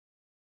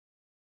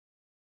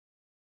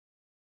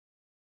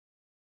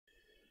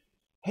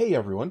Hey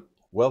everyone,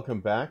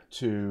 welcome back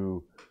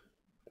to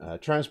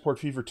Transport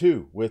Fever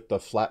 2 with the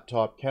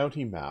Flattop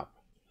County map.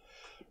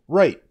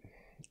 Right,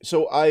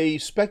 so I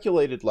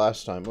speculated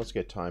last time, let's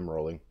get time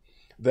rolling,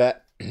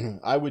 that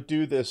I would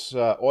do this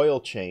oil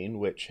chain,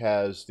 which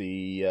has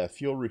the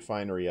fuel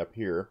refinery up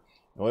here,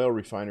 oil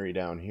refinery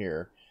down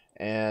here,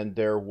 and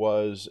there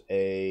was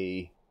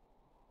a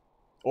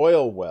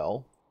oil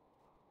well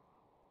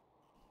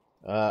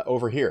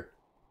over here.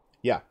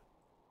 Yeah.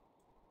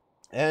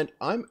 And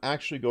I'm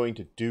actually going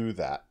to do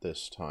that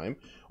this time,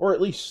 or at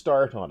least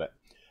start on it.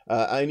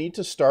 I need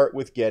to start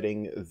with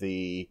getting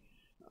the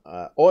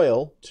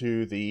oil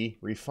to the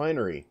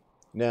refinery.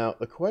 Now,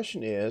 the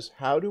question is,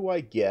 how do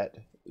I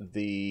get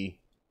the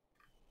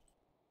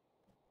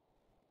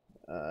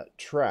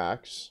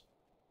tracks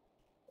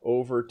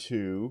over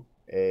to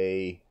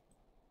a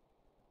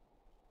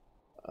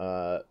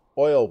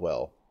oil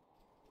well?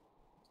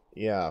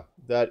 Yeah,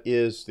 that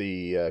is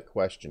the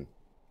question.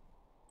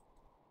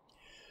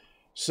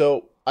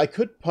 So I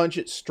could punch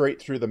it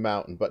straight through the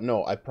mountain, but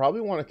no, I probably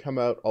want to come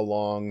out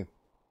along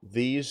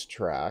these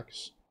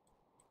tracks,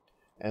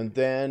 and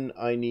then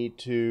I need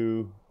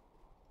to...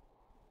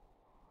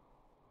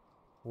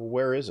 Well,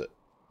 where is it?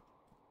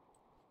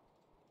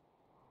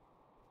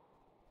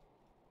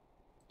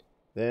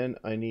 Then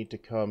I need to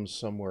come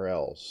somewhere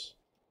else.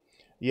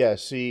 Yeah,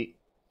 see,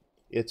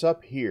 it's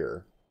up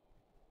here.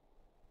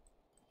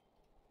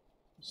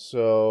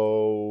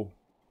 So...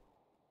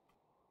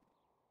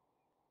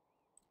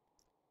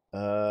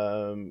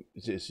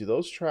 see,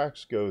 those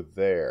tracks go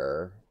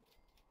there.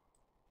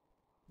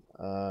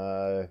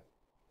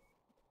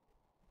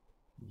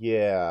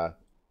 Yeah.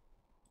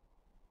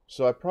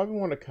 So I probably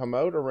want to come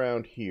out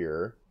around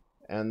here,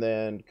 and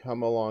then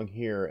come along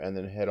here, and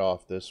then head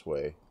off this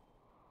way.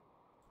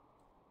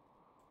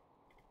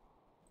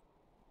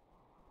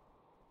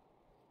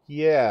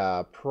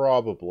 Yeah,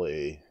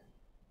 probably.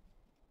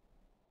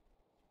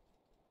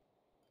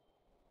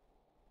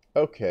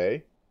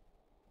 Okay.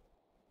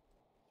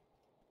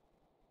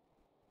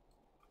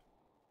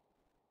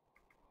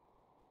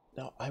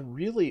 Now, I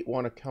really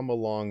want to come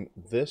along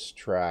this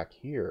track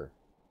here.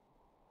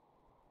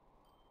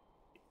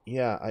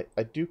 Yeah,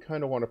 I do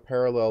kind of want to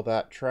parallel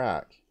that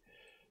track.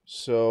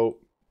 So,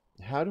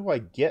 how do I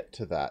get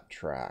to that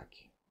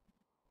track?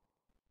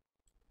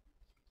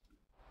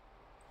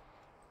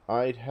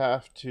 I'd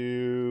have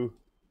to...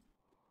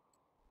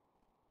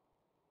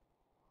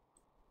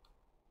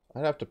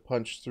 I'd have to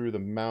punch through the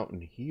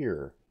mountain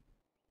here.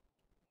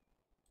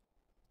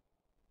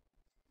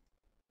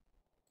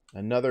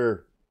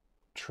 Another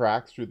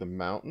track through the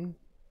mountain?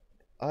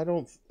 I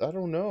don't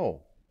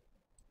know.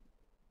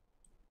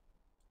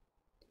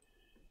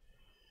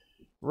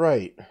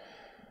 Right.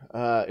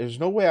 There's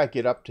no way I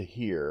get up to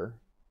here.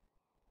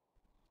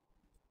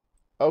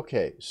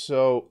 Okay,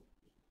 so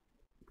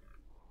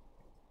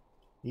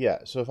yeah,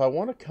 so if I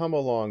want to come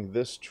along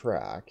this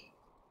track,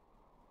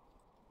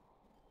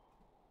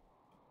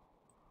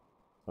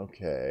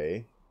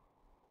 okay.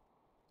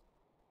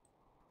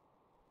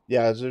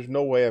 Yeah, there's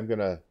no way I'm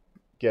gonna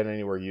get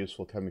anywhere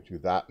useful coming through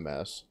that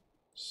mess.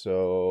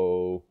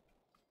 So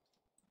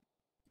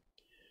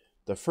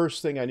the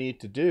first thing I need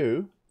to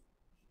do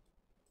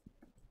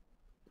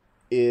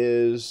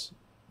is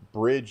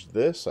bridge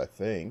this, I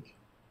think.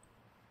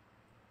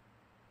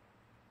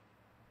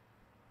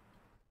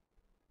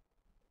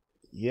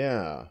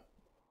 Yeah.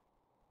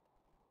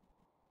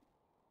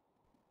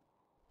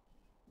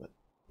 But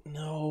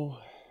no.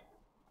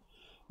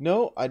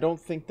 No, I don't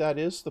think that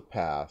is the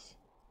path.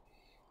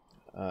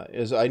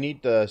 Is I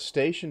need the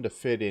station to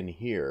fit in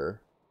here.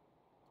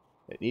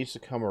 It needs to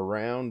come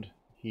around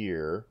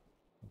here,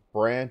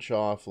 branch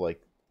off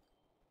like,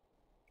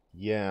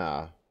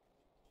 yeah.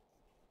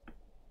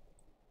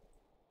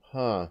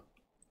 Huh.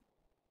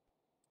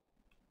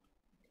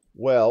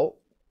 Well,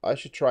 I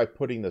should try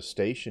putting the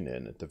station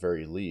in at the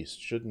very least,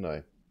 shouldn't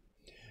I?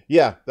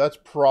 Yeah, that's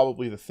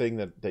probably the thing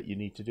that you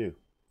need to do.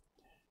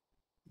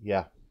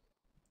 Yeah.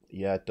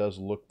 Yeah, it does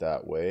look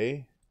that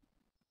way.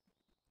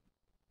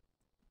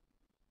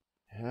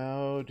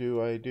 How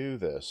do I do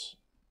this?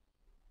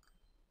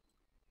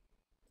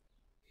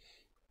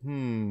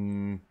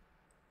 Hmm.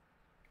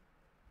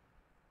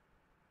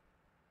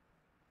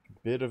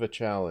 Bit of a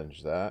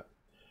challenge, that.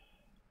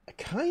 I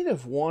kind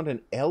of want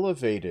an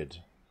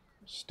elevated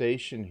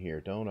station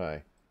here, don't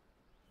I?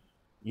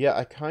 Yeah,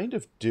 I kind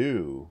of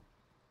do.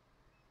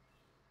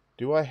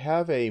 Do I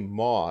have a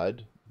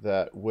mod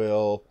that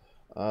will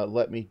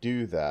let me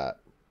do that?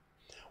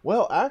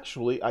 Well,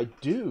 actually, I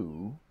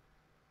do.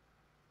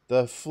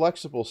 The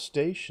flexible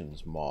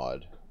stations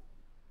mod.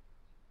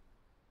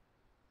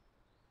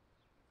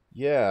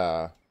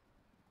 Yeah.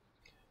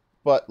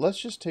 But let's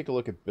just take a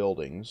look at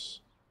buildings.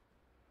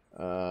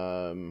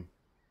 Um,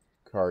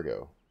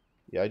 cargo.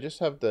 Yeah, I just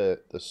have the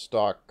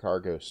stock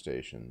cargo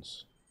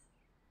stations.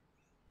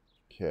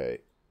 Okay.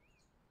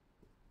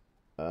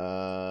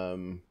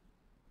 Um,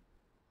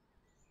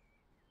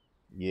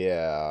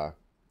 yeah.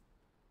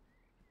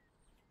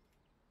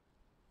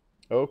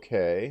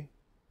 Okay.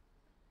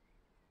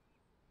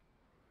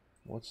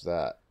 What's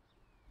that?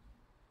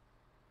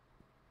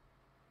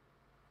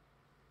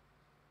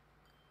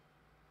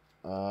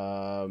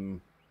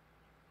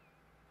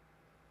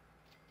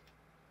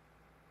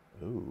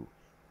 Ooh.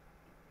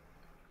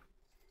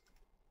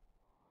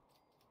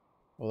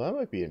 Well, that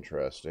might be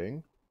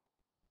interesting.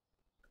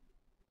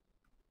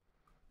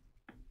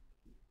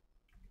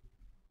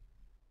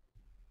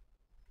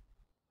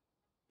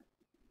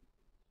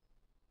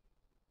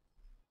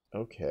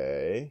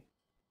 Okay.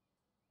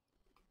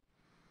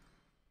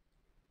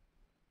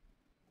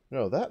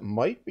 No, that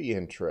might be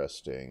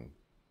interesting.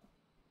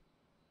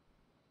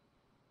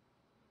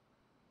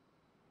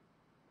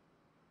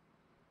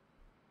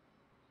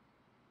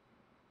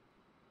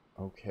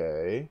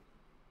 Okay.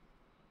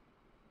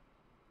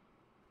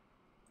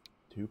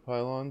 2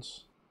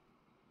 pylons?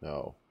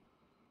 No.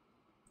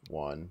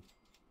 1.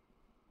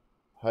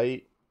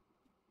 Height?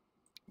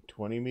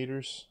 20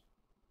 meters?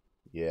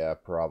 Yeah,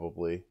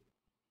 probably.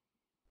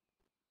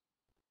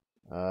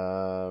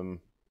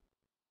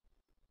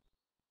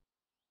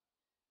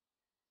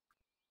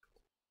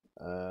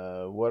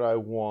 What I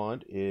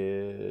want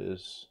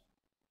is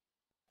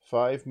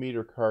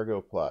 5-meter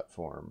cargo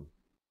platform.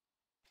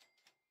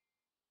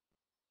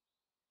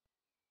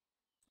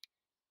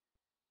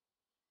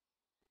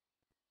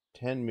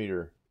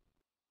 10-meter.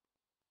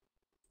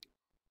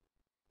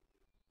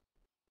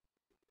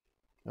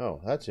 Oh,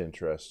 that's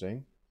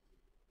interesting.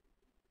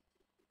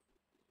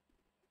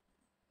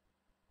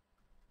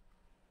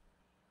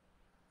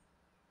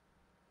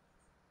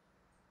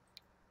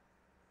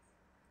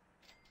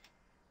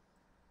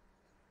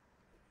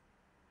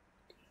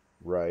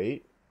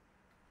 Right.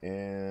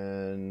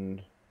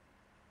 And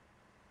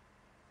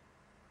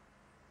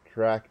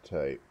track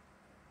type.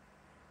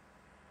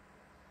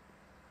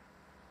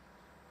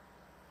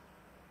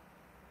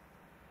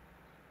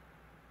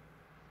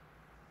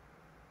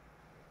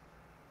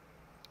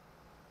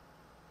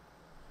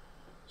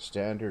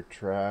 Standard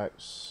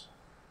tracks.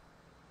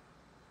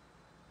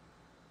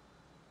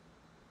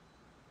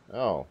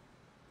 Oh.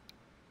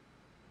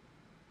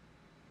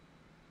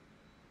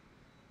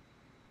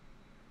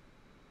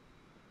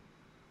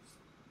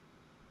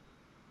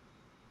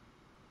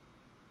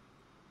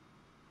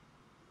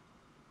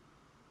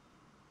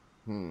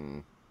 Hmm.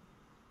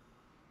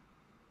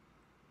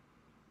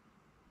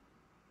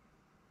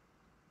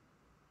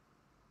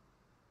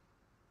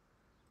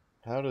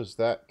 How does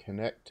that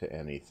connect to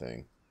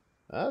anything?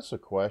 That's a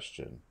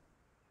question.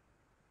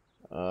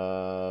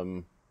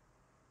 Um,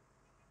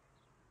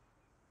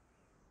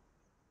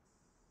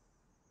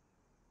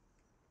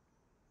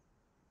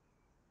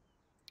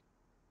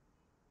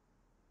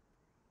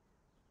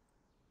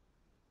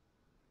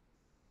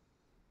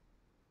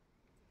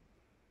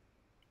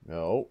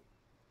 no.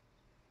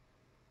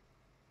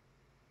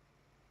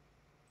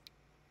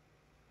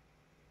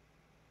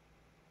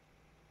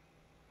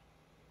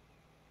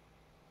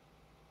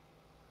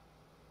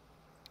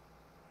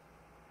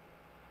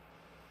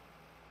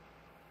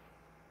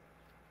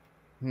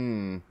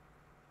 Hmm.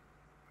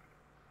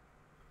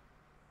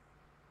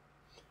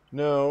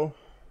 No,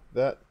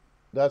 that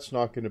that's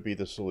not going to be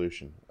the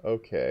solution.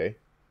 Okay.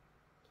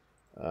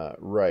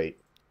 Right.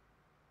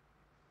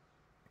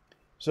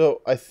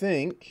 So I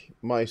think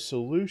my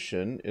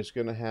solution is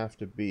going to have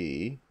to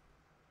be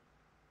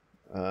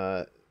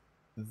uh,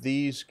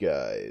 these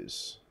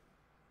guys.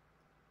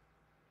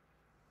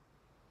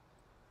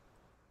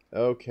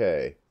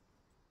 Okay.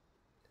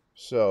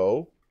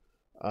 So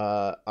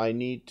I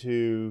need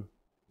to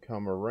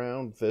come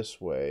around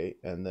this way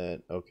and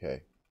then,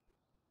 okay.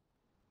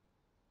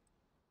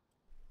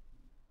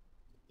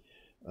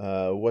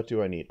 What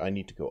do I need? I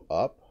need to go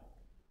up.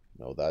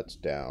 No, that's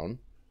down.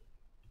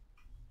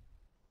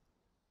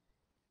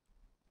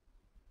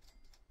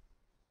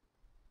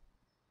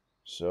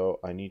 So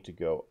I need to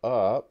go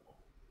up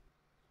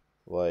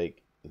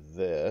like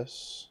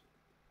this.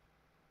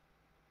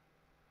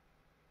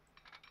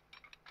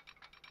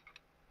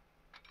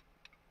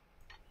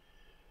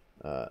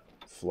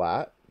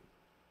 Flat.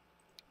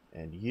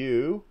 And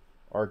you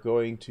are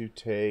going to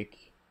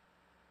take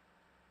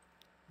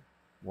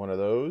one of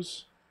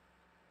those.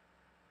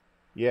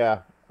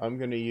 Yeah, I'm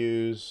going to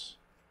use...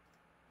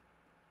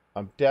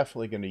 I'm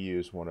definitely going to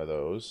use one of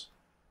those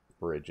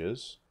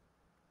bridges.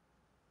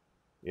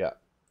 Yeah.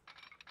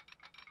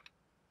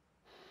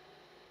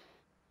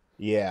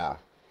 Yeah.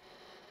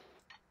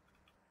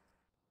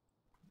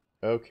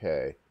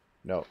 Okay.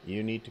 No,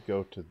 you need to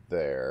go to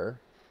there.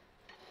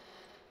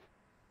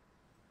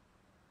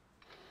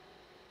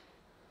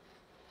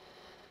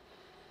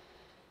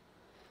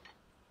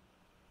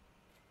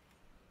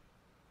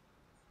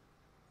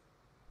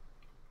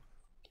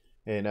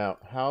 Hey, now,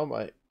 how am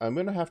I... I'm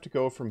going to have to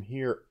go from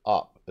here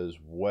up as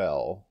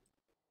well.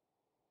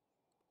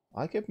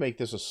 I could make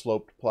this a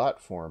sloped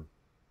platform.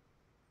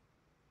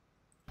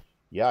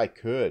 Yeah, I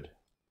could.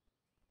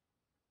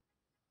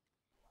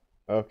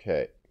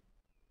 Okay.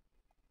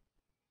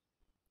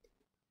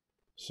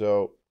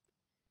 So,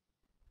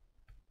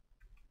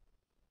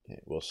 okay,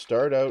 we'll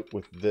start out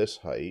with this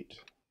height.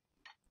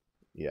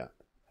 Yeah.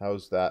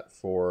 How's that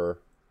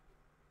for...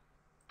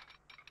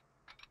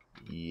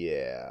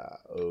 Yeah,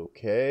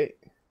 okay.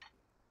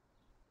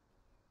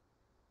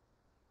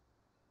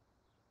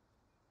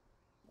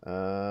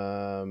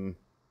 Yeah,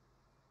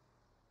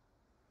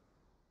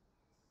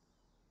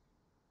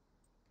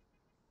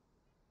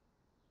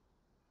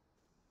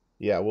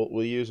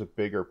 we'll use a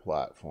bigger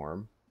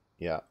platform.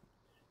 Yeah.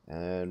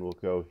 And we'll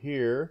go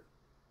here,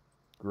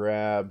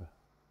 grab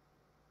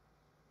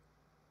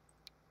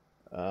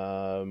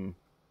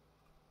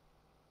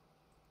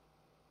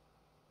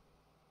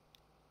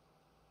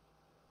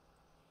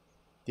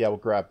yeah, we'll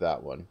grab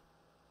that one.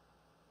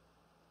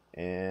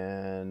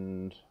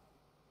 And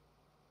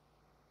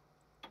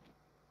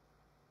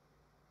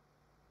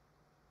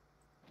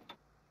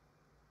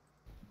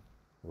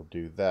we'll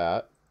do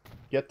that.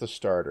 Get the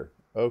starter.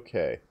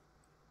 Okay.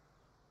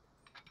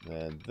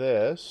 Then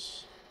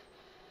this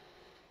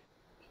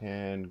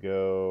can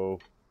go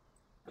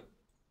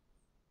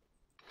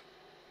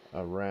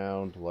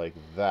around like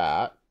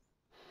that.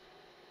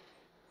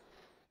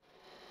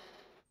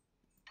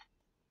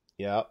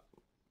 Yep.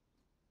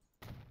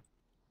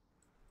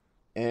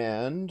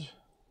 And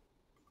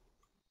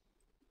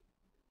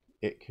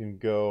it can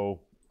go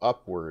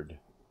upward.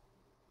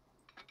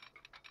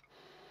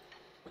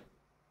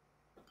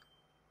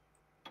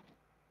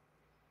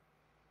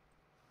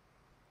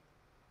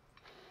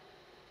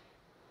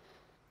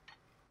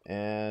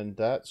 And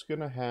that's going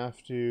to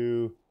have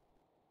to...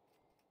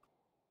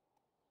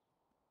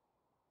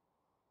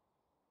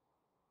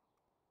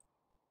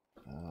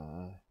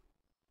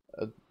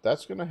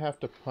 that's going to have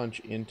to punch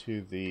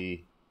into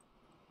the...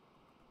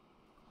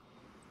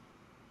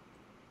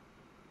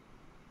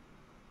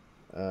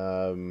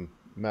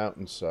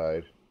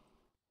 mountainside.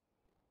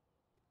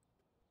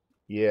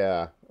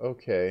 Yeah,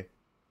 okay.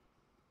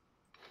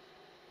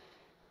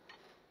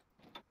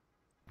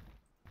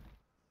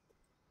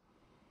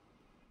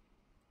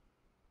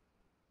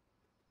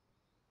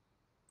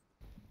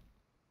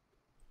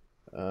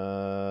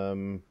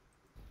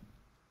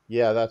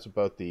 Yeah, that's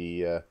about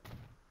the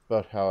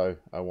about how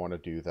I want to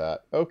do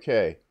that.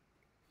 Okay.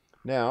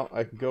 Now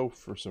I can go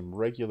for some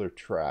regular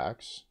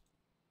tracks.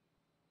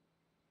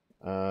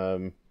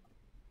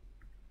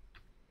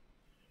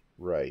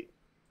 Right.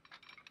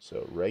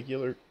 So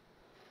regular,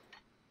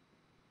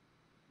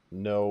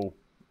 no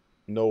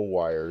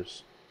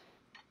wires.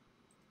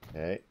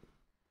 Okay.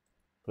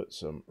 Put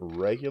some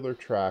regular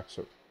tracks.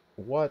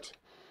 What?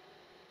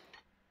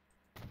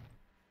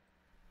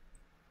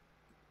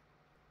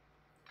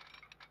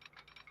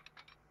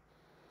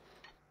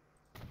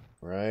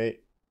 Right.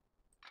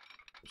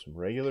 Some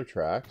regular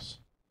tracks.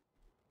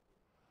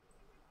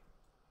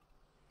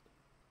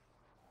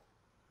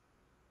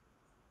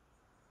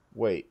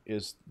 Wait,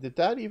 did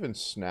that even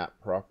snap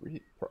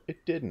properly?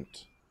 It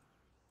didn't.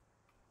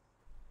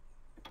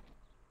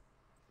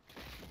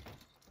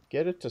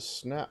 Get it to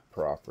snap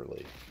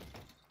properly.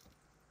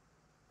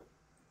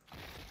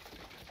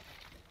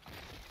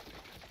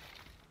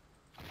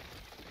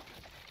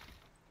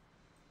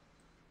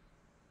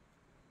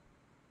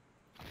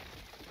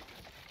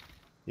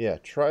 Yeah,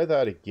 try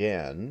that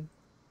again,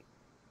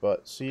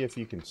 but see if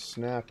you can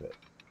snap it.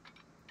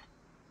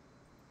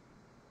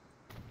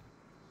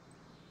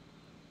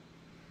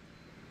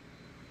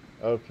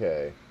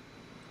 Okay.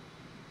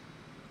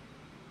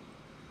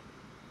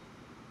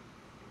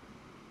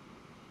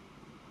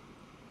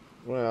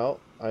 Well,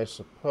 I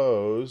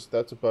suppose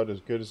that's about as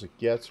good as it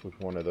gets with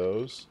one of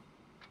those.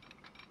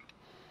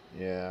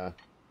 Yeah.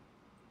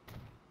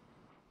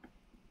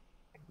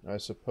 I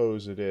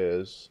suppose it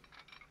is.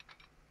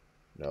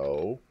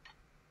 No.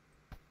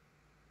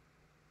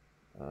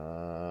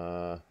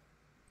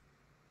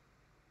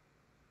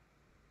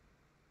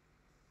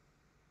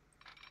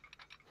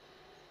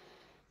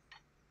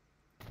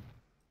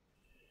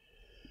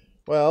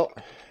 Well,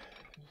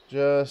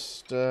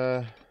 just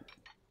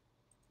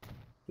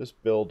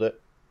build it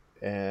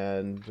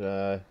and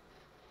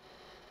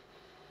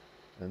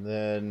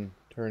then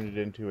turn it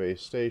into a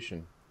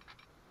station.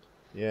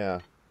 Yeah.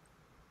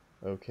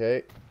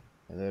 Okay.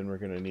 And then we're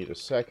going to need a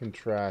second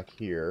track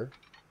here.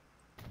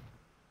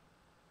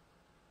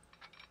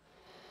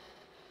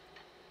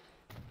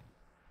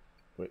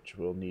 Which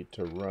we'll need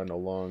to run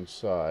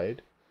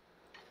alongside.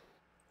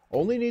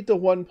 Only need the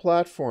one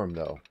platform,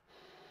 though.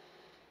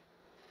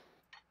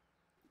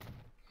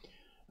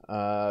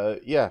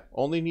 Yeah,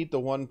 only need the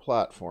one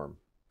platform.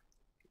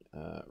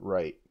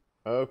 Right.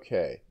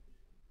 Okay.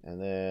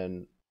 And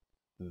then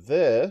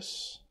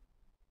this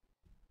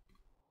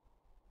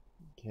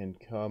can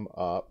come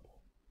up.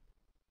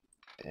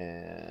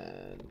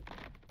 And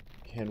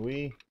can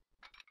we...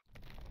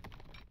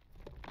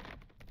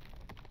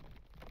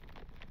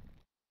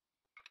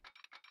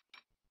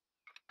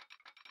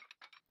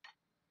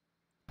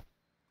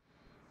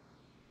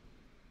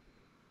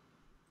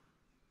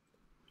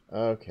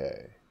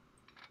 Okay.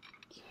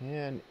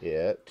 Can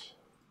it...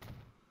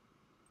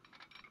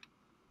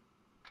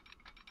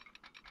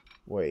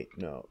 Wait,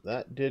 no,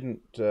 that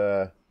didn't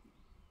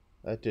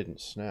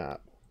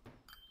snap.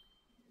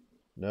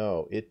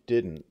 No, it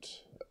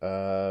didn't.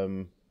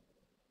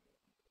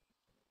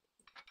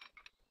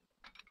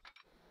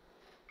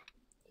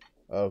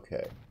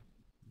 Okay.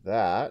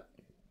 That.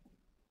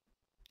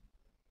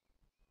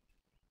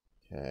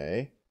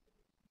 Okay.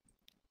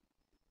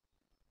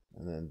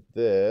 And then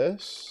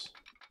this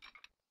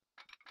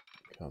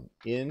come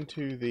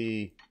into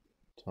the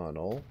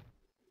tunnel.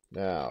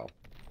 Now,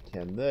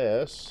 can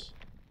this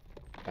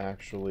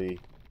actually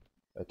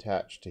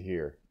attach to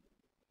here?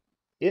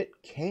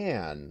 It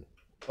can.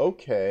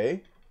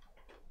 Okay.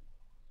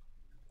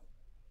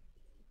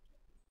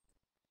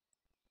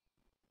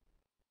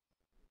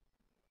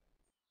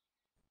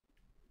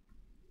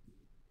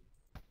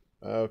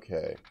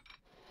 Okay.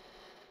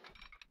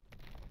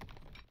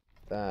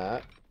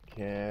 That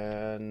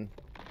can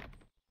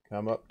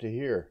come up to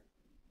here.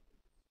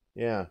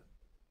 Yeah.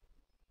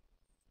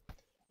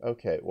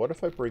 Okay, what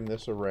if I bring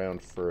this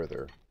around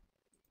further?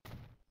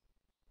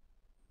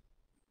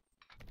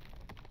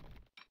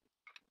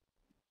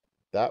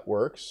 That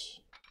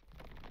works.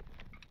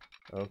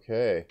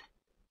 Okay.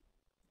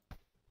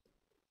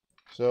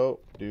 So,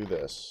 do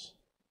this.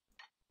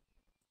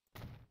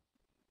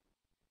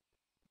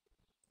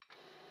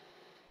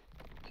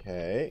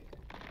 Okay.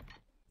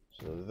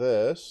 So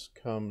this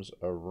comes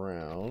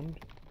around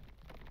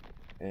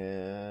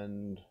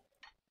and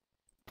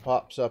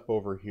pops up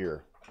over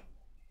here.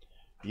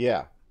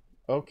 Yeah.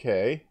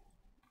 Okay.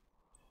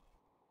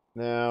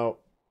 Now,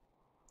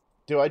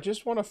 do I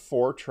just want to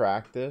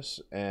 4-track this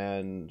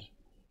and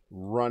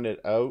run it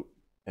out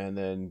and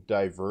then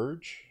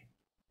diverge?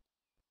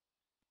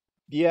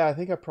 Yeah, I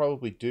think I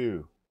probably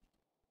do.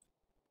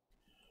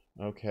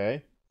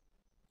 Okay.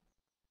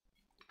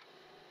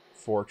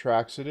 4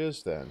 tracks it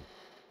is then.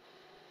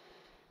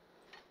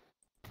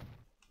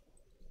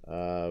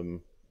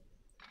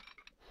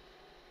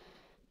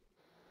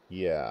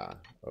 Yeah,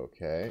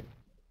 okay.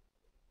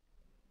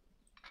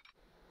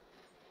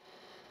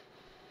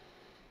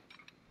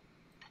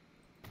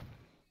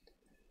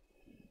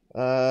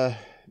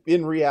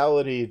 In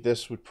reality,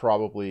 this would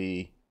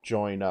probably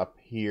join up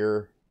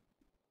here.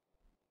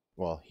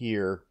 Well,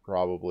 here,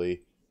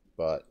 probably.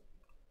 But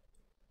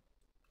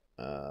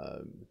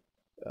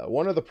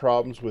one of the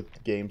problems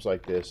with games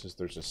like this is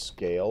there's a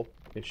scale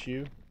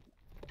issue.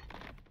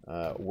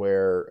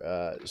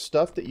 Where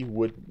stuff that you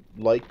would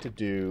like to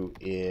do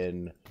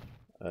in,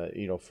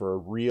 for a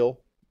real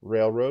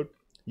railroad,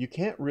 you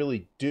can't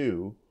really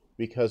do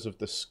because of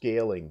the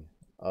scaling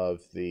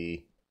of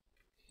the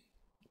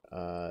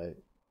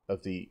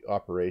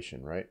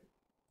operation, right?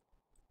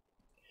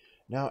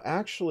 Now,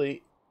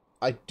 actually,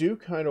 I do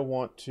kind of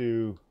want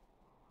to.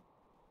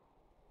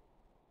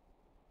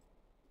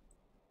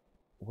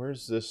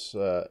 Where's this?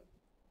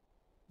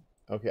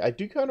 Okay, I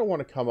do kind of want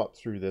to come up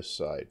through this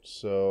side.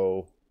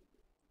 So,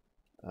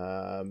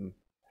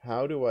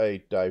 how do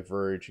I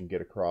diverge and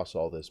get across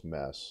all this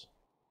mess?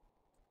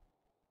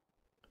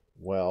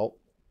 Well,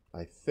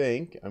 I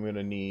think I'm going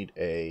to need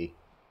a...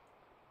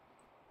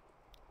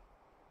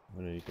 I'm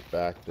going to need to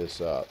back this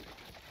up.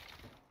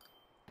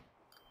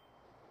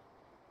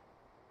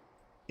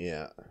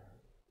 Yeah.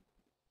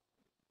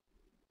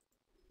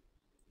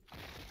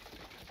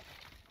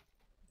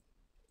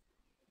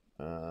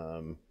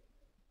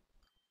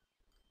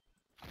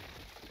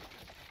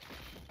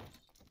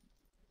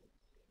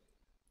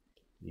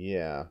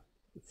 Yeah.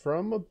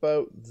 From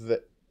about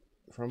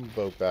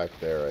back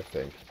there, I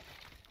think.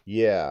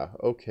 Yeah,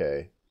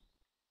 okay.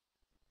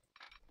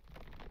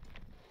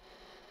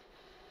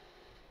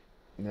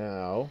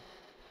 Now,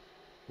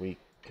 we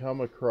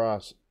come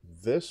across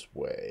this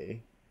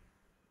way.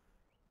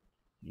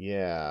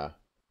 Yeah.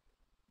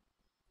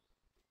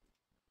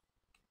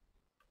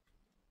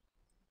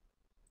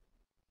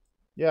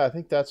 Yeah, I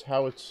think that's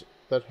how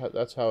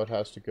that's how it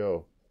has to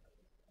go.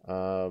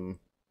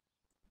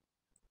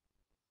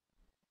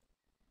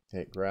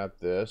 Okay, grab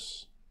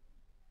this.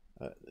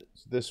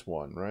 It's this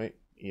one, right?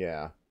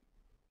 Yeah.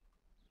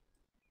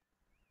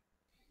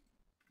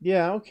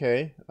 Yeah,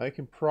 okay. I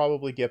can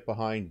probably get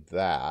behind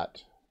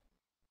that.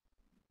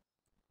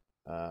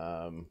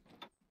 Yeah,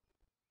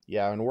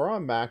 and we're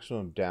on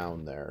maximum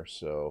down there,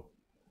 so...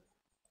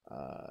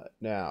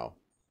 now,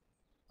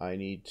 I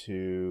need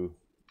to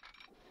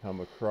come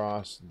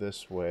across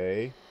this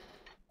way.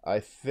 I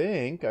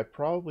think I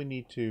probably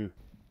need to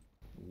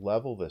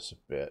level this a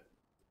bit.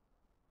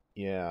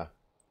 Yeah.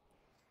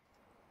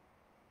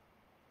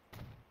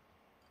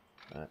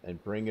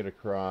 And bring it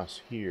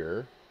across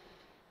here.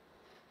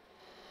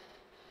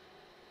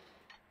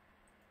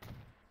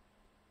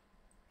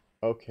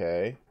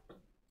 Okay.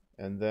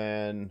 And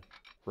then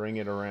bring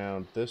it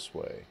around this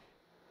way.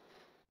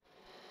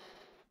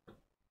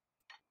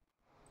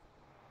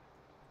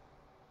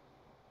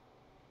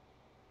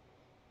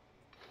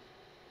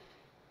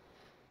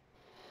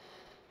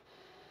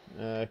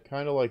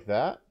 Kind of like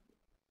that.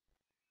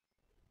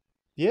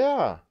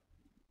 Yeah.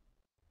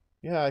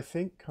 Yeah, I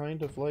think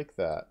kind of like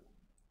that.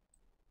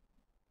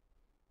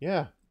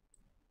 Yeah.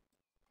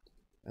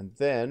 And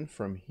then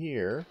from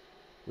here,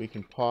 we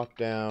can pop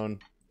down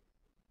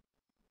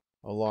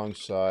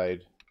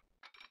alongside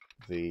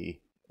the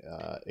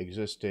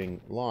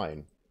existing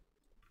line.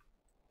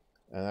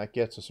 And that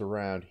gets us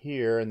around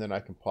here, and then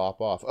I can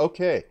pop off.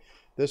 Okay,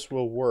 this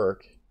will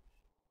work.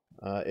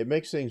 It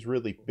makes things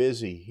really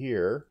busy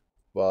here,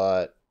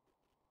 but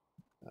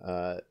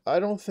I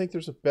don't think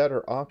there's a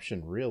better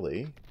option,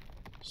 really.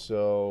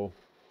 So,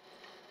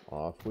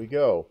 off we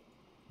go.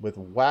 With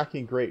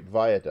whacking great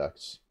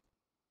viaducts.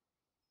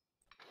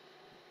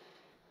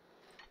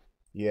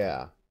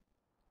 Yeah.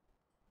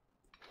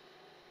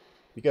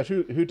 Because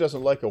who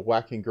doesn't like a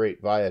whacking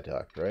great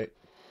viaduct, right?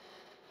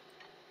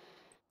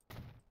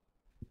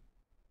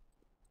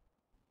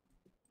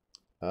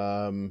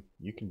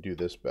 You can do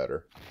this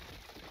better.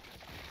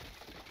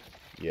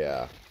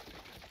 Yeah.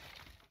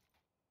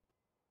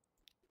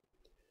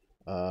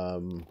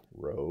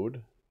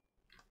 Road.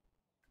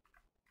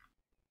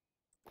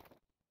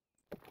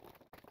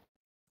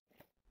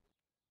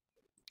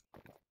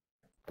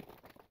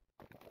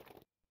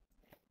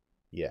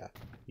 Yeah,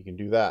 you can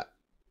do that.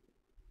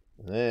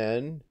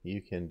 Then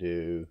you can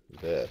do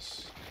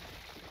this.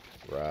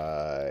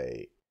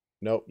 Right.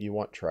 Nope, you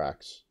want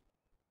tracks.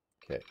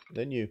 Okay,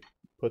 then you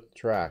put the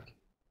track.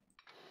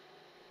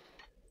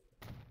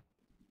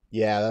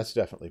 Yeah, that's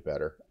definitely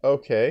better.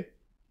 Okay.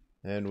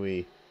 And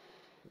we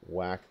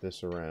whack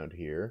this around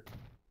here.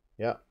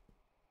 Yeah.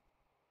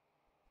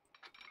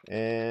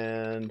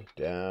 And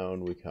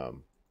down we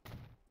come.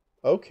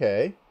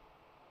 Okay.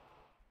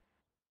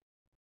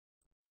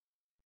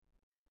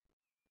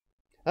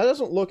 That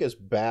doesn't look as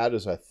bad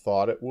as I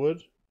thought it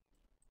would,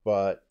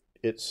 but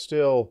it's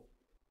still,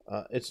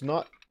 it's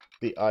not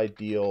the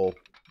ideal.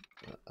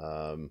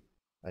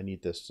 I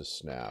need this to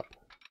snap.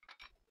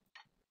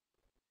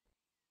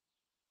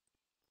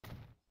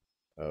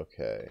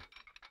 Okay.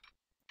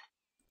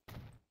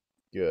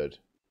 Good.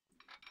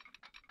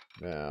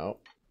 Now,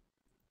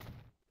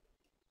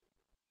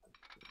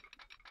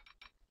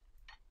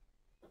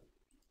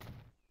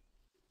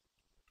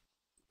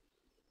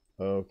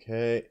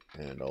 okay,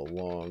 and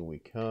along we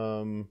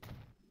come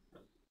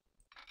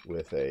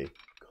with a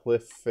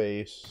cliff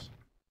face,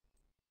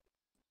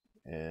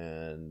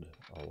 and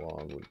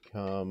along we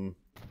come.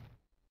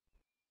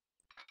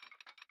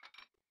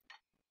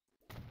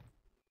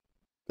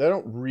 They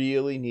don't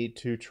really need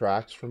two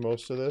tracks for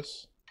most of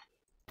this,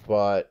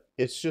 but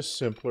it's just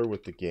simpler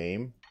with the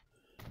game.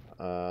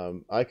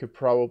 I could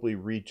probably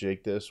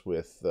rejig this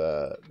with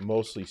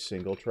mostly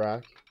single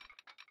track,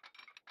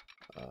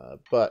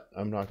 but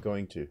I'm not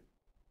going to.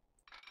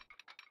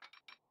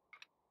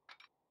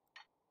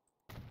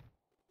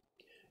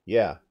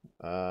 Yeah.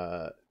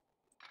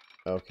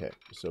 Okay,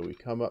 so we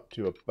come up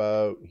to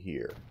about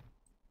here.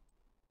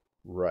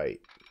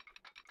 Right.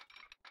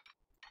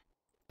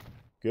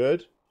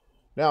 Good.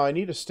 Now I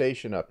need a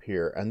station up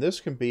here, and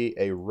this can be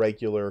a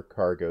regular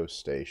cargo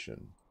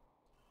station.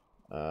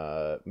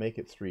 Make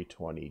it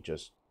 320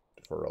 just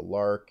for a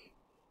lark,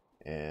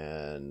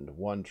 and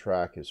one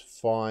track is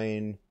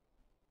fine.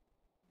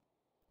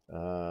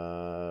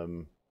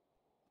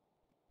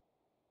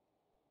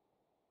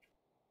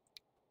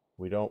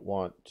 We don't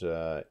want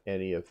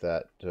any of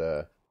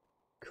that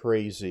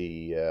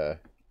crazy...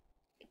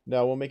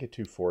 no, we'll make it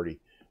 240.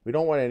 We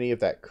don't want any of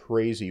that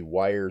crazy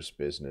wires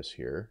business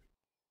here.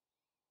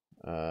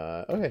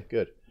 Okay,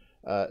 good.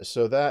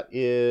 So that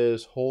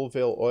is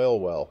Holeville Oil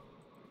Well,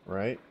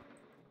 right?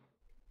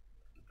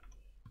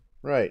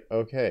 Right,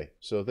 okay.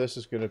 So this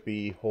is going to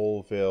be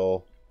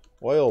Holeville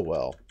Oil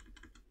Well.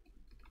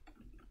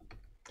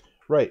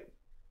 Right.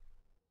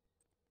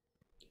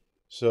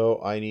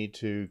 So I need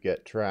to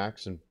get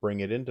tracks and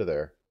bring it into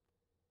there.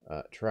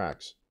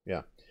 Tracks,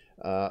 yeah.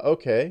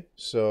 Okay,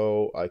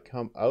 so I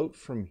come out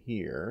from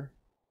here.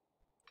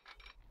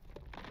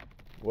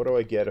 What do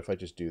I get if I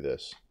just do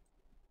this?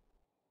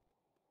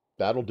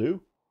 That'll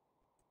do.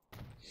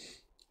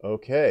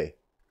 Okay.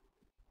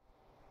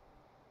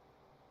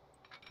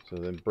 So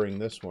then bring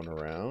this one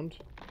around.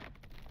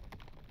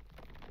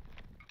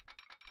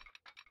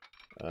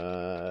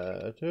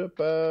 To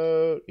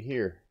about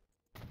here.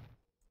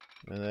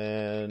 And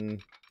then,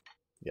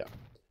 yeah.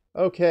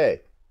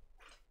 Okay.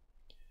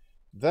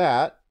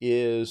 That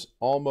is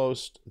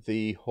almost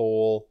the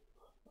whole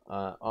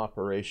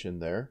operation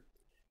there.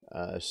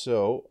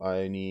 So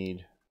I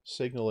need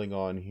signaling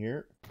on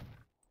here.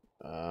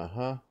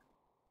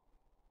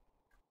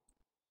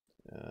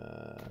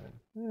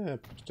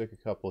 Stick a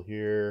couple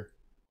here.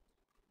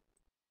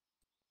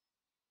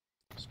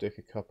 Stick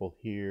a couple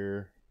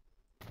here.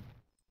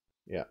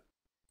 Yeah.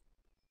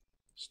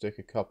 Stick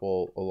a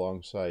couple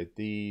alongside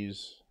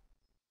these.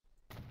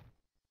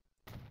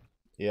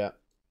 Yeah.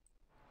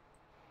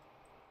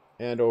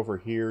 And over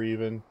here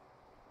even.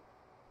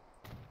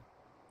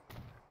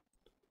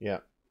 Yeah.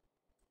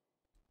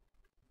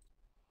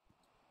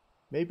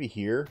 Maybe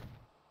here.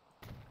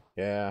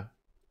 Yeah.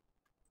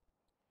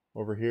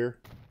 Over here.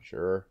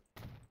 Sure.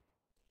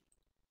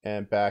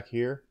 And back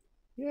here.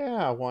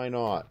 Yeah, why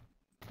not?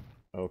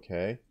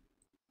 Okay.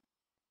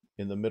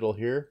 In the middle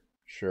here.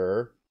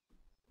 Sure.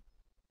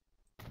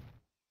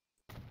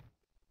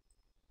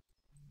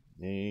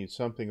 Need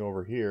something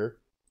over here.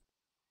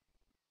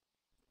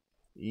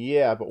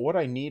 Yeah, but what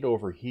I need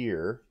over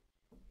here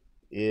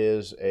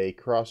is a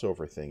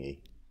crossover thingy.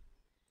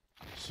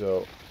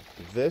 So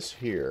this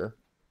here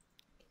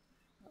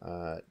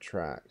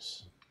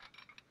tracks.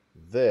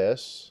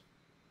 This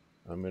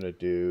I'm going to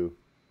do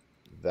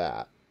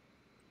that.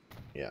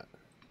 Yeah.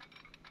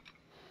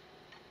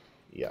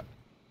 Yeah.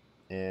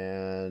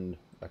 And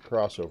a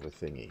crossover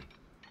thingy.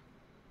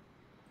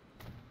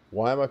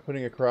 Why am I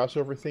putting a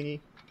crossover thingy?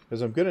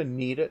 Because I'm going to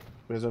need it.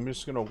 Because I'm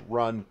just going to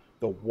run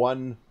the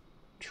one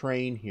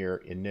train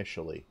here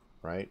initially,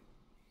 right?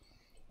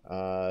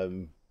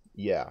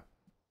 Yeah.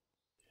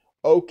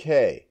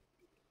 Okay.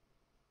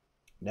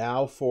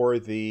 Now for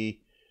the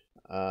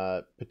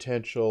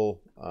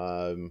potential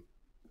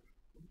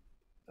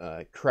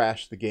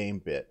crash the game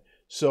bit.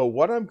 So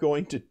what I'm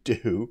going to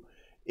do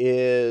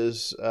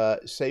is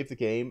save the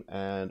game,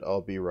 and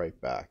I'll be right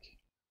back.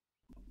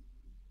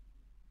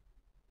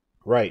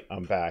 Right,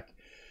 I'm back.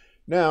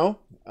 Now,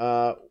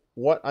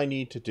 what I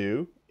need to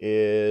do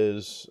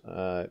is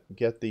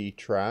get the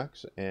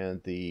tracks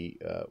and the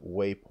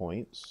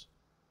waypoints.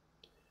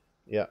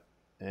 Yeah,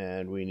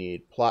 and we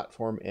need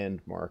platform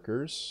end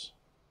markers.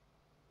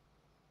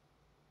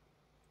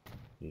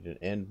 Need an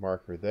end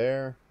marker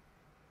there,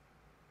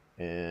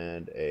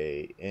 and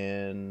a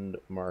end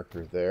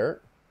marker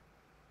there,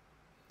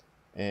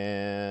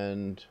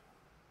 and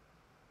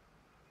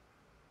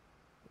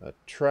a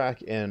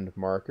track end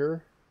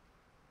marker,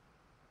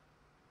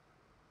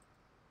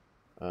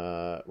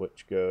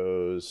 which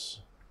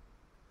goes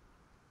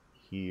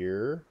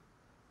here.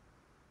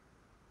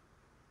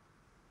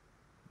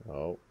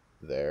 Oh,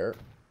 there.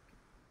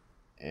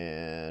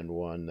 And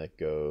one that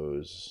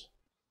goes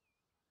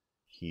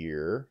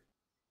here.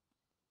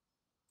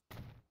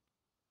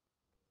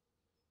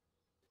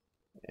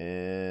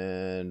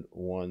 And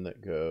one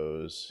that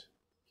goes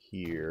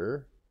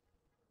here.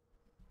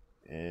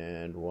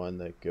 And one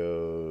that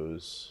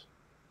goes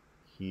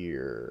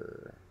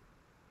here.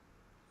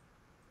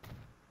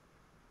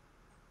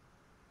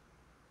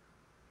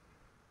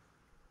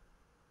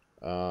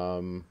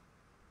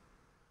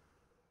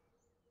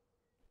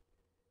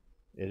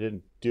 It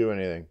didn't do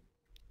anything.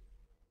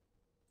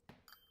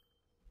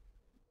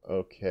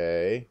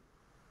 Okay.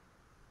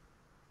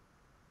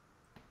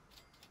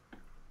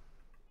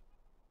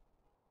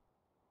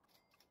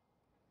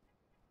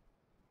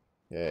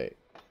 Okay.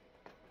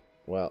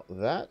 Well,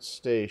 that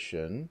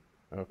station...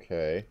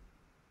 Okay.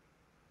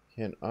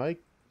 Can I...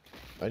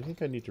 I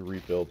think I need to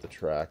rebuild the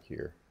track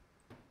here.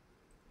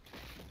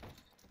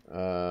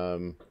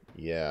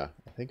 Yeah.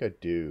 I think I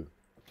do.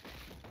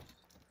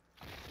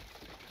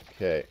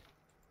 Okay.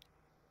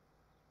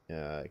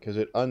 Because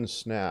it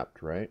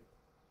unsnapped, right?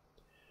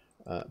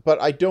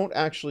 But I don't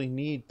actually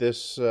need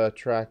this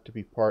track to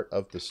be part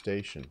of the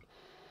station.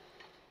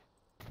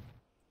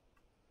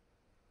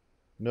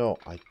 No,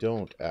 I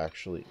don't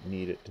actually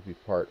need it to be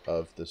part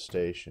of the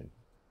station.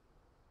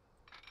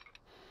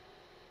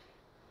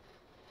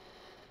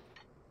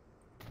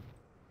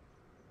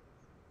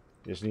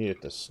 Just need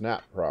it to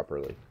snap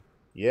properly.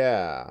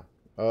 Yeah.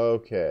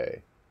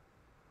 Okay.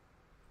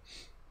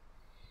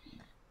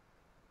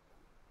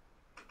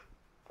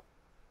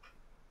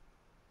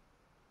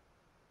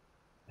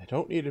 I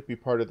don't need it to be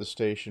part of the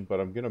station, but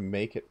I'm going to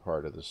make it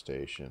part of the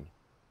station.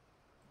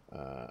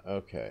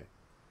 Okay.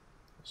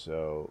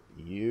 So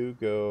you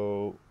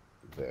go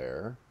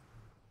there.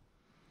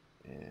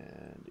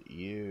 And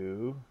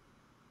you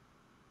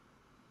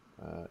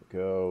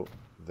go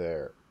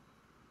there.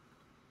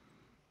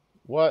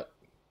 What?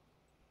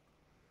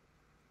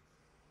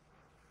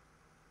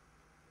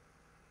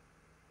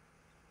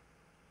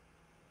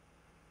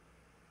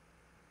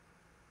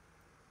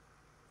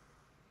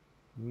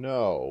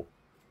 No.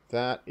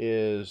 That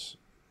is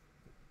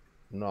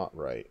not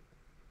right.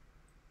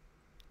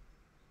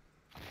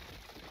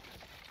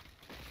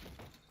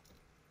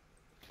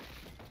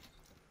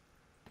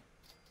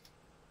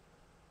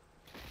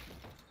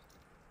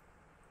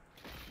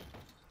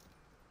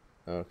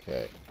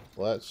 Okay.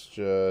 Let's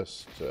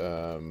just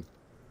get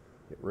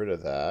rid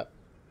of that.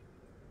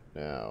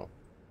 Now.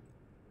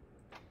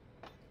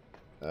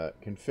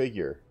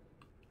 Configure.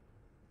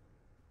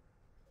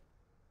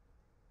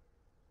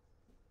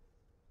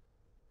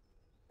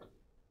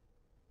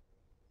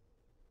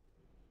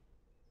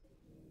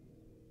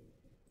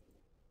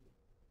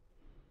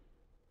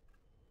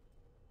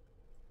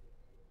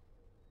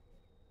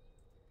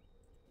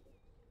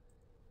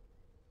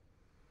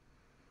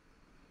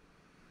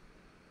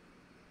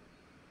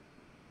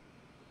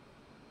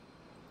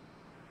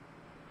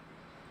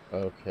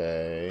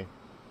 Okay.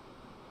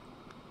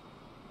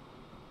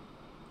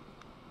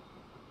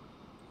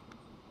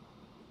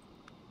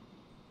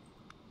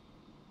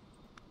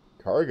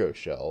 Cargo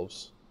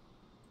shelves.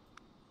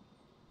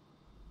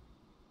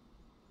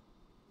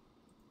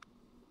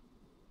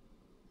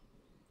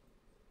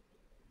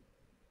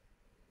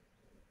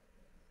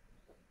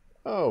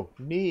 Oh,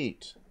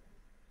 neat.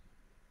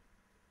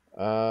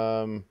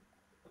 Um...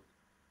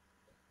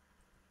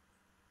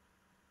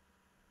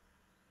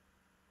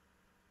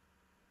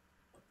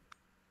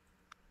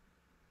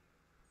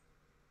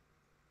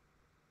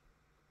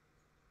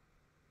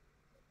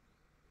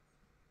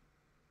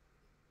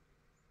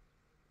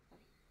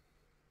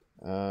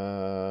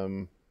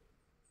 Um...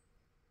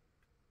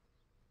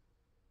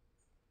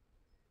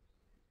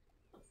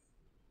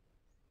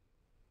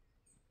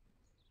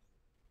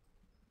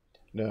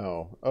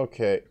 No.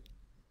 Okay.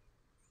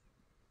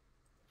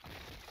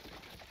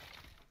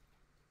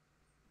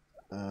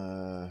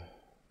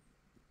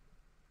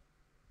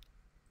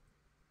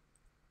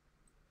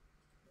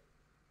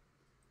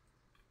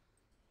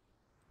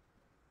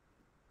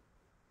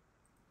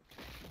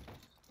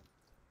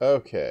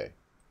 Okay.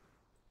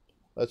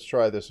 Let's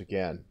try this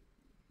again.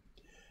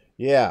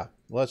 Yeah,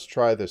 let's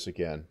try this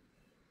again.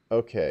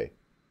 Okay.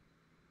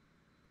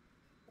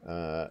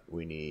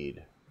 We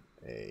need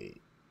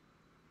a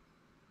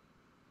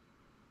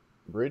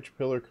bridge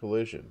pillar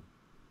collision.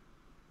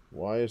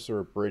 Why is there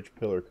a bridge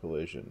pillar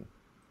collision?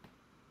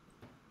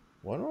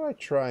 Why don't I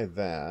try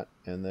that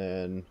and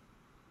then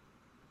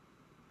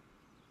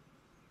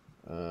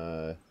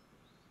oh,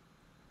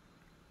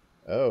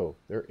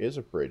 there is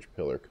a bridge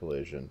pillar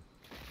collision.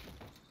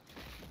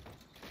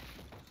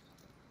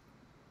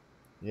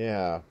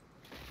 Yeah.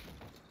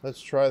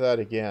 Let's try that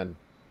again.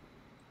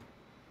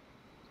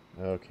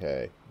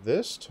 Okay.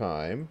 This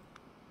time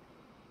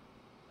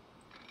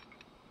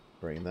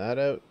bring that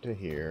out to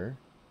here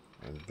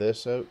and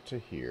this out to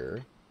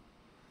here.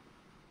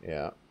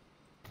 Yeah.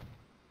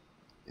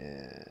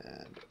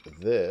 And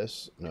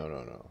this,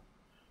 no.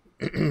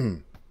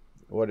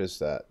 What is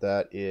that?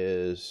 That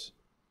is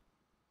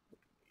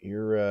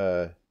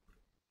your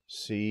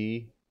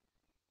C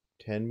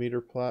 10-meter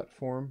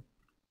platform.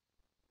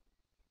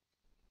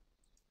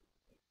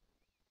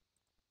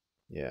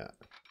 Yeah.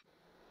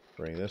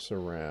 Bring this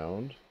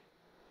around.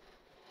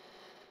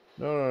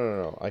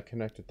 No. I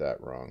connected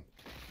that wrong.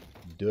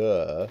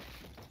 Duh.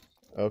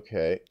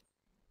 Okay.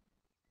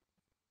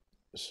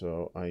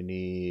 So I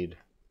need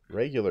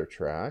regular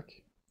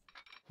track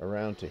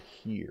around to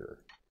here.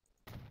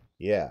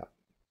 Yeah.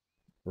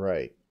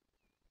 Right.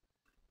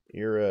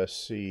 Era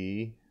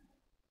C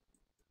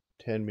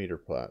 10-meter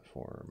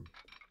platform.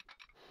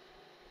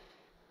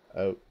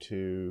 Out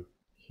to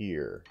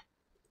here.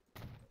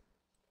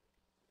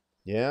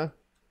 Yeah?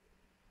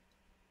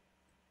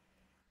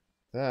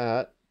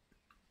 That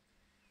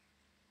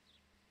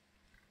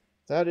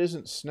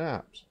isn't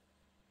snapped.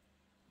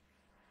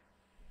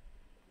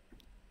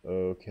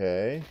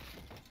 Okay.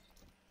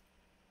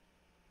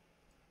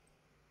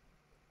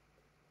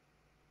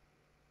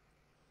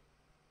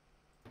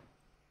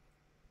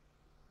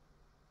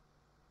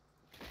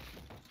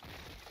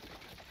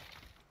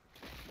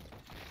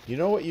 You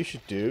know what you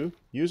should do?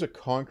 Use a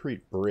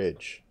concrete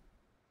bridge.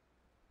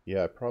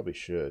 Yeah, I probably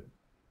should.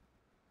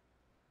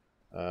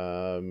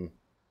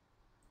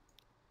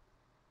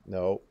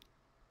 No.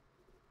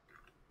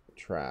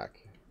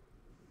 Track.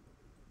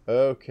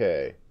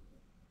 Okay.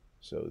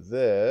 So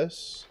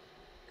this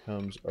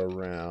comes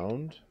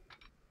around.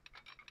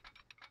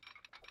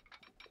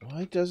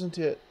 Why doesn't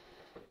it?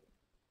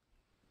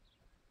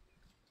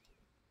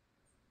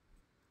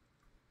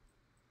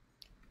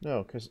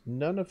 No, because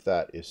none of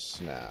that is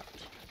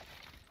snapped.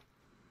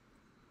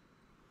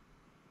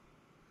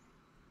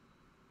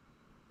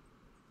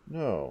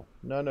 No,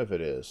 none of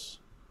it is.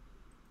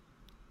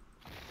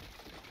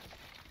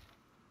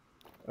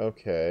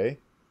 Okay.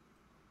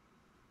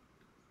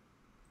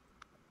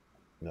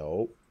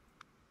 No.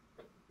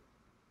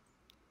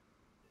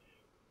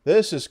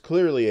 This is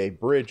clearly a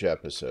bridge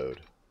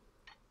episode.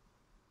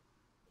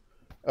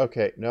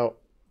 Okay, no.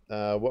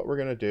 What we're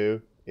going to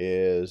do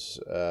is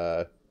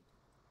a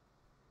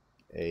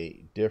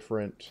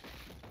different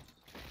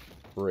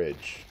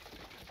bridge.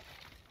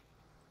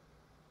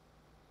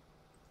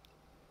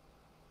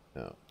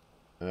 No.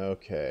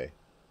 Okay.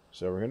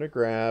 So we're going to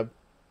grab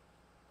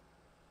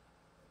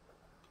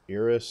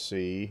Era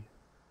C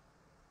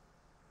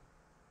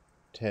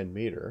 10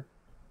 meter.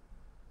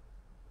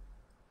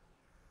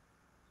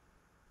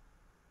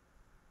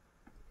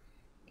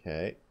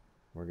 Okay.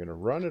 We're going to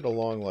run it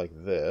along like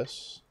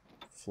this.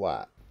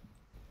 Flat.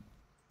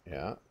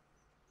 Yeah.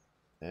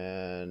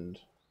 And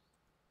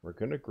we're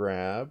going to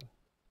grab...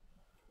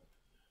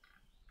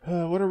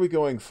 what are we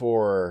going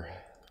for?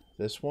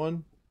 This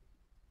one?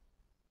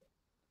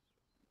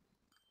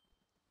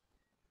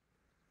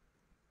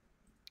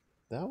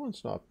 That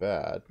one's not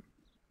bad.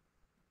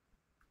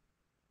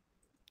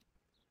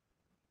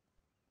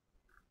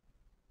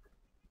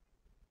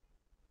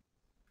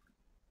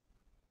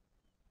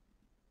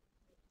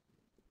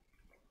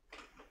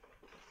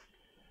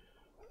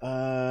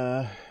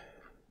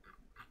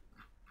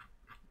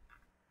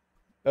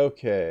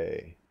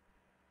 Okay.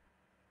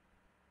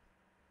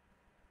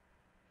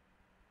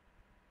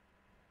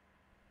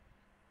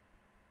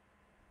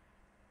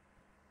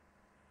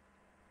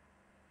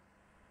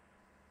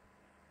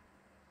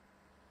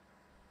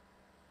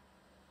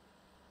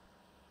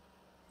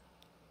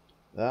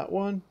 That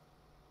one?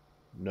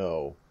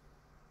 No.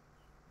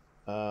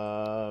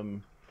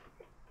 No,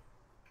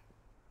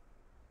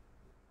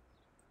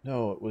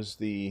 it was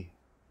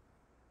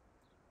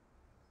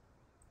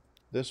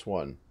this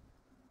one.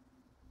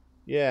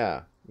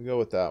 Yeah, we go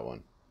with that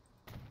one.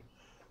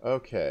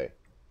 Okay.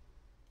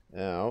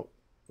 Now,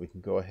 we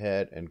can go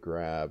ahead and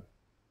grab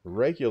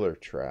regular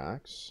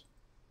tracks.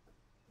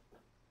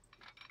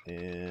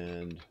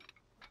 And...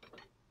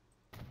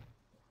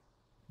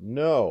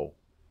 No.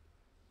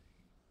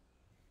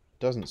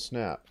 doesn't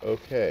snap.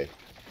 Okay.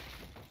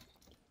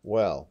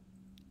 Well.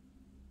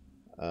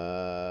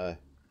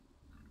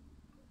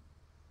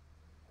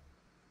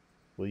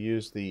 We'll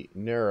use the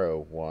narrow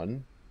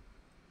one.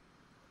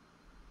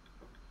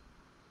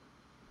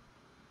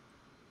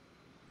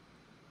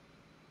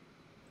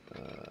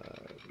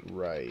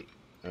 Right.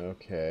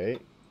 Okay.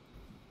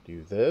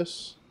 Do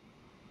this.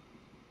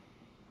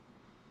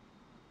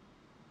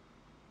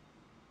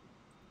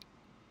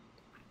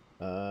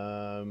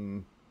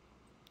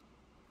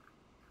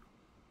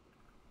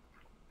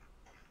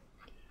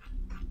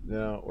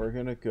 Now we're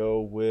gonna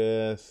go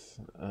with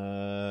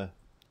I'm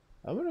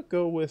gonna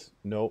go with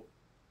nope.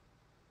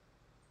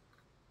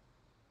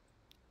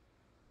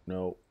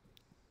 Nope.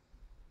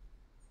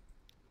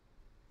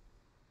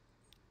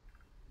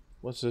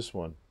 What's this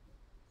one?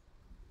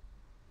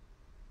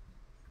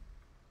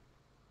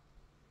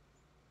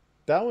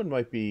 That one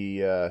might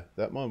be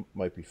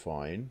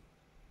fine.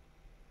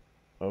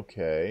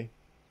 Okay.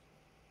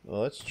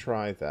 Well, let's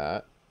try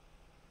that.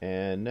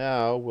 And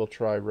now we'll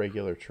try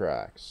regular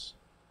tracks.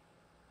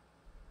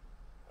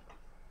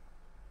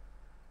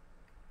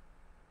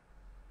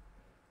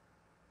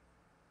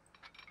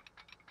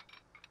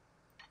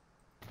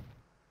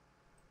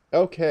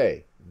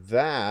 Okay,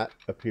 that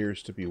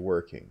appears to be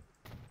working.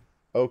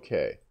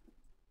 Okay,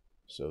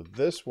 so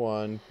this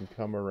one can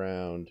come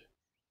around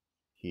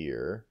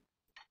here.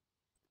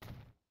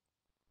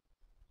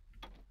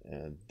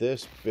 And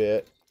this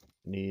bit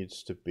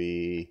needs to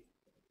be...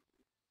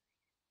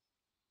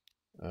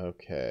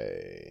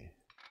 Okay.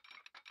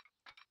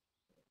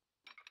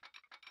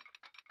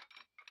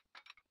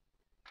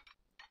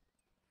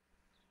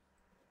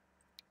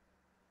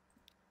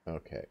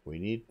 Okay, we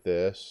need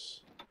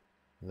this.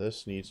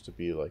 This needs to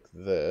be like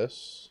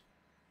this.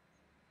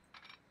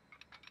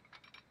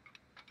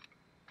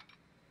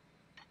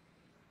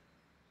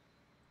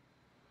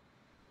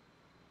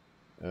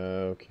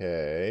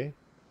 Okay.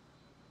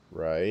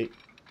 Right.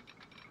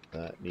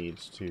 That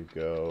needs to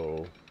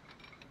go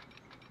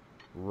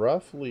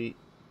roughly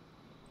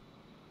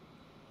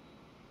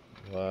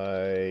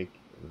like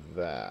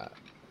that.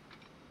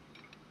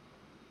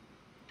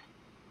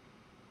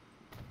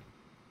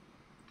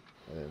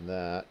 And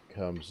that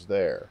comes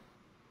there.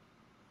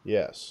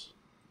 Yes.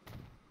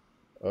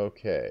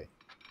 Okay.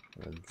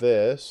 And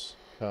this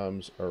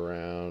comes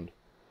around.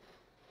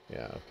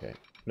 Yeah, okay.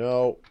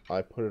 No,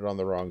 I put it on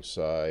the wrong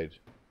side.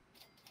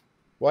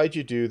 Why'd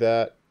you do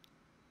that?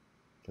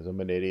 Because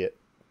I'm an idiot.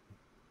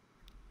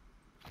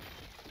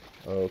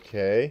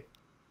 Okay.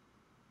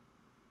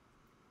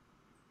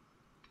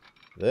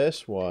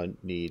 This one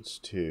needs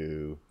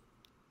to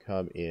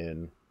come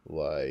in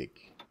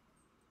like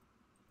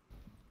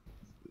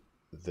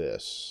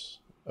this.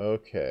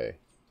 Okay.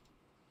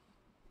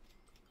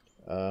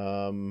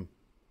 Now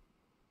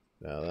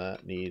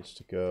that needs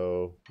to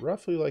go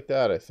roughly like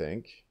that, I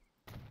think.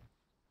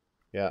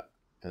 Yeah.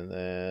 And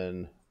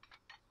then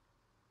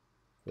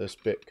this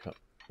bit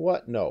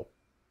what? No.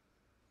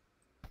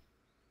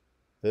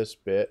 This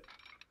bit.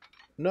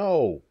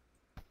 No.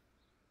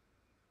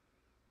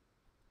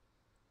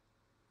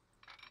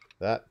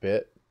 That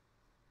bit.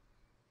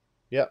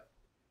 Yep.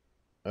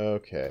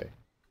 Okay.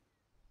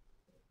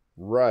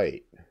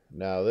 Right.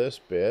 Now this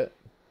bit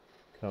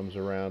comes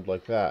around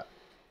like that.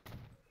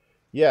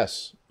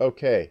 Yes.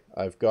 Okay.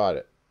 I've got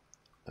it.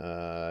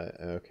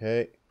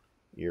 Okay.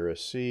 Era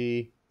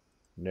C.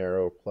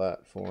 Narrow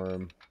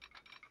platform.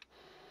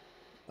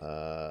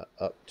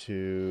 Up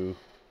to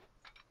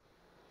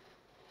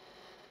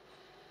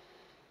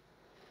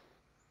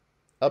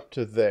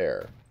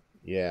there.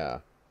 Yeah.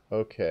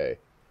 Okay.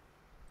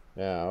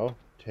 Now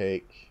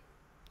take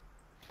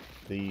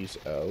these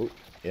out.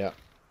 Yeah.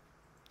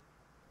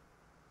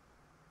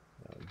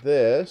 Now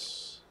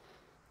this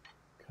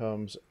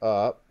comes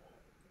up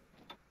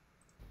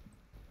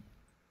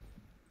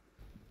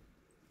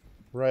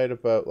right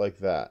about like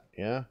that.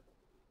 Yeah.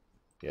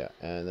 Yeah,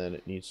 and then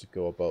it needs to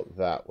go about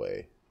that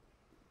way.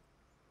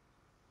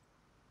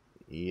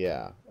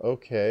 Yeah,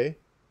 okay.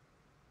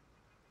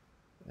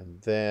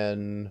 And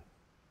then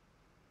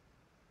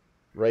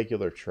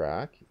regular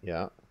track,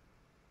 yeah.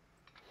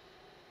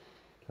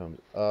 Comes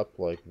up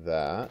like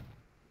that.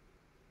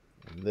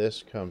 And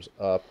this comes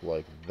up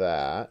like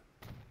that.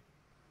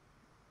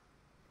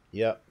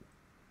 Yep.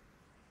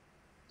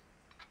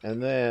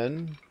 And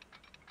then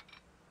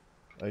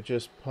I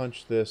just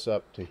punch this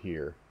up to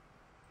here.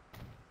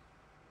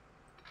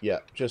 Yeah,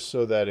 just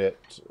so that it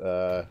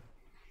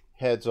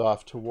heads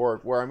off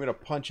toward where I'm going to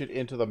punch it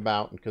into the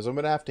mountain, because I'm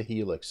going to have to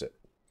helix it.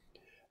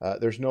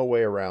 There's no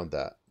way around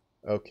that.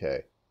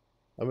 Okay.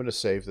 I'm going to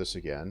save this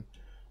again.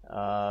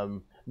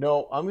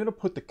 No, I'm going to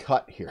put the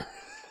cut here.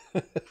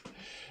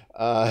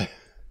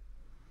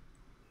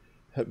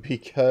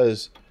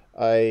 Because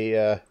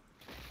I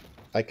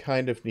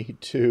kind of need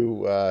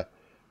to...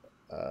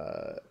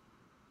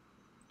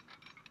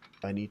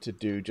 I need to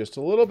do just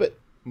a little bit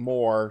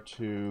more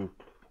to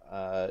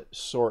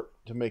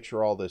to make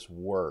sure all this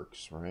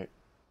works, right?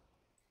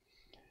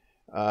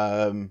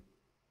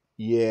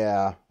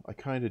 Yeah, I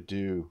kind of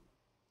do.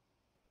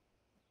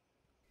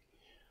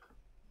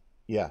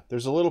 Yeah,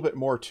 there's a little bit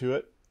more to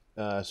it.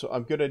 So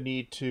I'm going to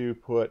need to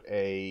put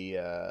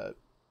a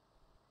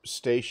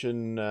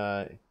station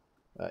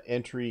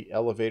entry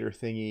elevator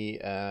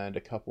thingy and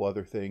a couple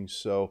other things.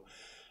 So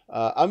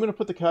I'm going to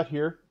put the cut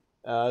here.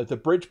 The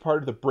bridge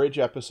part of the bridge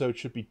episode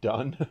should be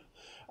done.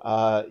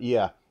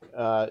 Yeah.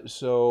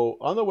 So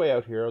on the way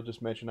out here, I'll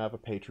just mention I have a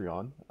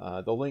Patreon.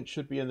 The link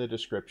should be in the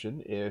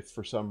description if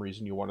for some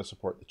reason you want to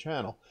support the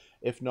channel.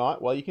 If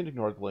not, well, you can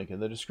ignore the link in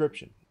the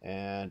description.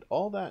 And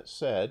all that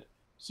said,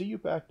 see you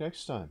back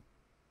next time.